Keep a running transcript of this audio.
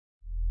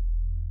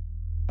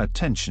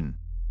Attention!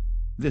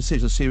 This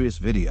is a serious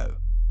video.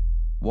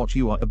 What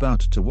you are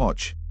about to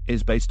watch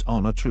is based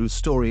on a true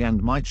story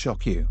and might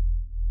shock you.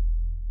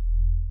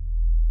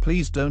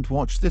 Please don't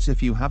watch this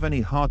if you have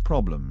any heart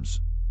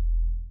problems.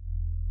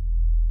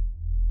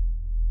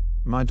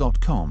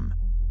 My.com.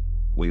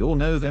 We all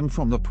know them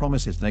from the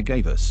promises they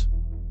gave us.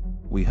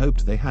 We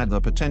hoped they had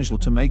the potential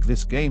to make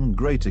this game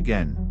great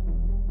again,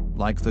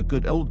 like the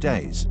good old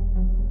days.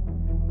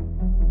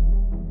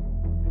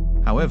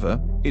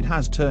 However, it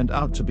has turned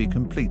out to be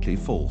completely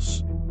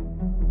false.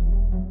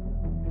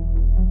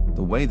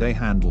 The way they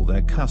handle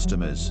their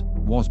customers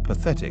was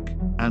pathetic,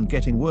 and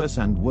getting worse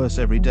and worse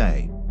every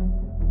day.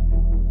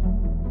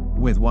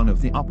 With one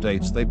of the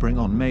updates they bring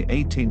on May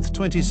 18,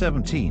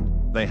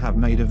 2017, they have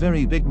made a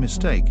very big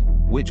mistake,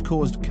 which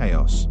caused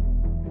chaos.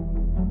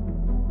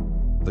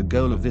 The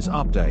goal of this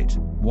update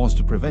was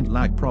to prevent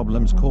lag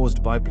problems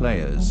caused by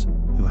players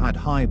who had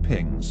high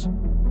pings.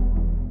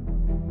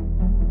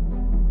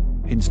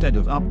 Instead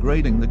of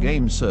upgrading the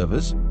game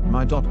servers,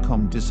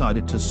 My.com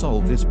decided to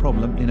solve this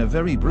problem in a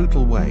very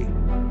brutal way.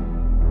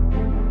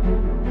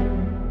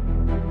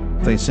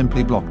 They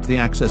simply blocked the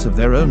access of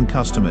their own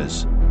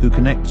customers who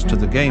connect to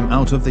the game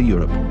out of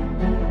Europe,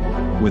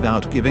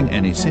 without giving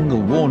any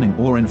single warning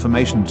or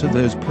information to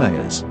those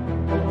players.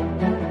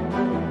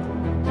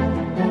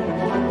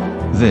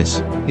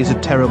 This is a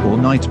terrible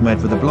nightmare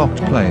for the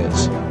blocked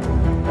players.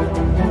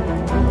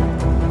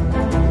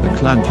 The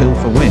clan Kill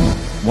for Win,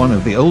 one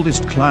of the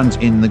oldest clans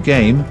in the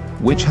game,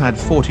 which had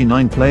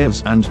 49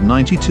 players and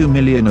 92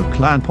 million of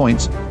clan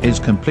points, is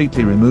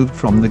completely removed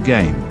from the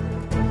game.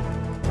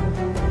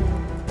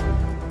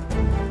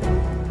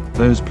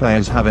 Those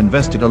players have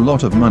invested a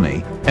lot of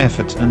money,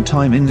 effort and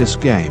time in this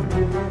game.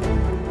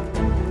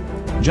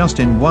 Just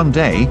in one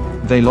day,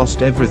 they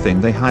lost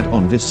everything they had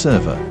on this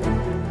server.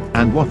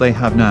 And what they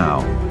have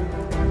now?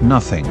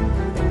 Nothing.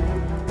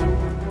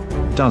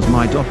 Does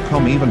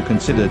My.com even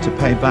consider to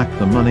pay back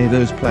the money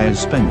those players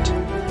spent?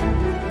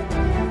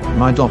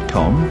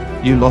 My.com,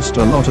 you lost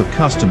a lot of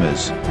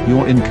customers.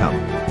 Your income,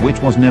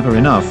 which was never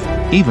enough,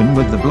 even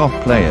with the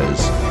blocked players,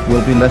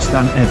 will be less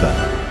than ever.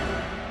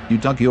 You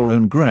dug your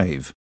own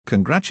grave.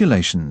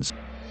 Congratulations.